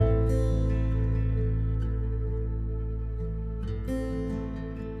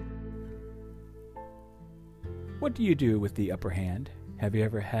What do you do with the upper hand? Have you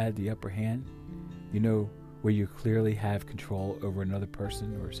ever had the upper hand? You know, where you clearly have control over another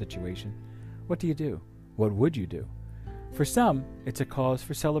person or situation. What do you do? What would you do? For some, it's a cause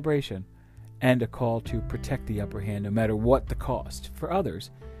for celebration and a call to protect the upper hand no matter what the cost. For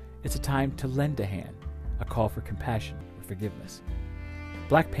others, it's a time to lend a hand, a call for compassion or forgiveness.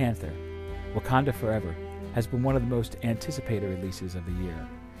 Black Panther, Wakanda Forever, has been one of the most anticipated releases of the year.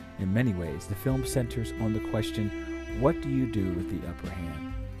 In many ways, the film centers on the question, what do you do with the upper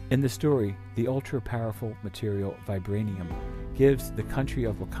hand? In the story, the ultra-powerful material vibranium gives the country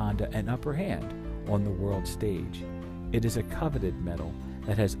of Wakanda an upper hand on the world stage. It is a coveted metal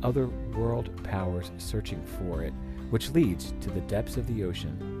that has other world powers searching for it, which leads to the depths of the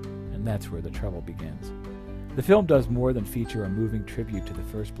ocean, and that's where the trouble begins. The film does more than feature a moving tribute to the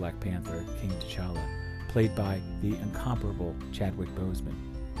first Black Panther, King T'Challa, played by the incomparable Chadwick Boseman.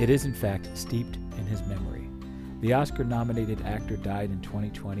 It is in fact steeped in his memory. The Oscar-nominated actor died in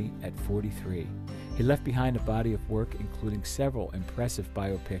 2020 at 43. He left behind a body of work including several impressive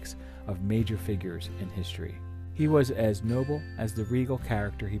biopics of major figures in history. He was as noble as the regal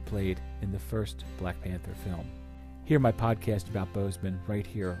character he played in the first Black Panther film. Hear my podcast about Boseman right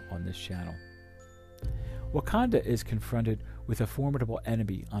here on this channel. Wakanda is confronted with a formidable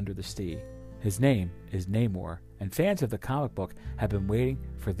enemy under the sea. His name is Namor, and fans of the comic book have been waiting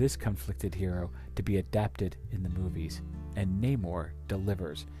for this conflicted hero to be adapted in the movies. And Namor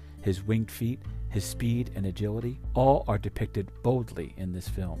delivers. His winged feet, his speed and agility, all are depicted boldly in this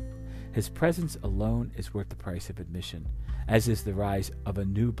film. His presence alone is worth the price of admission, as is the rise of a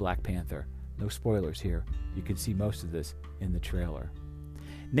new Black Panther. No spoilers here, you can see most of this in the trailer.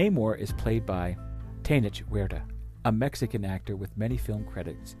 Namor is played by Tenoch Huerta, a Mexican actor with many film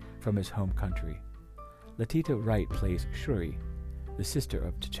credits from his home country. Letitia Wright plays Shuri, the sister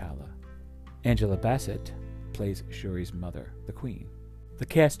of T'Challa. Angela Bassett plays Shuri's mother, the Queen. The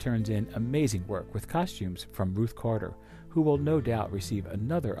cast turns in amazing work with costumes from Ruth Carter, who will no doubt receive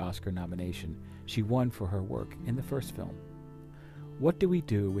another Oscar nomination. She won for her work in the first film. What do we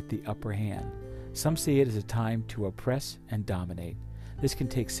do with the upper hand? Some see it as a time to oppress and dominate. This can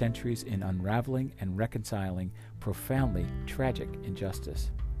take centuries in unraveling and reconciling profoundly tragic injustice.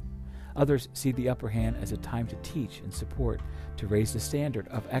 Others see the upper hand as a time to teach and support, to raise the standard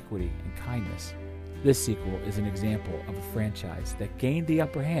of equity and kindness. This sequel is an example of a franchise that gained the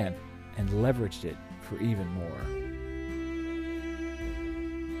upper hand and leveraged it for even more.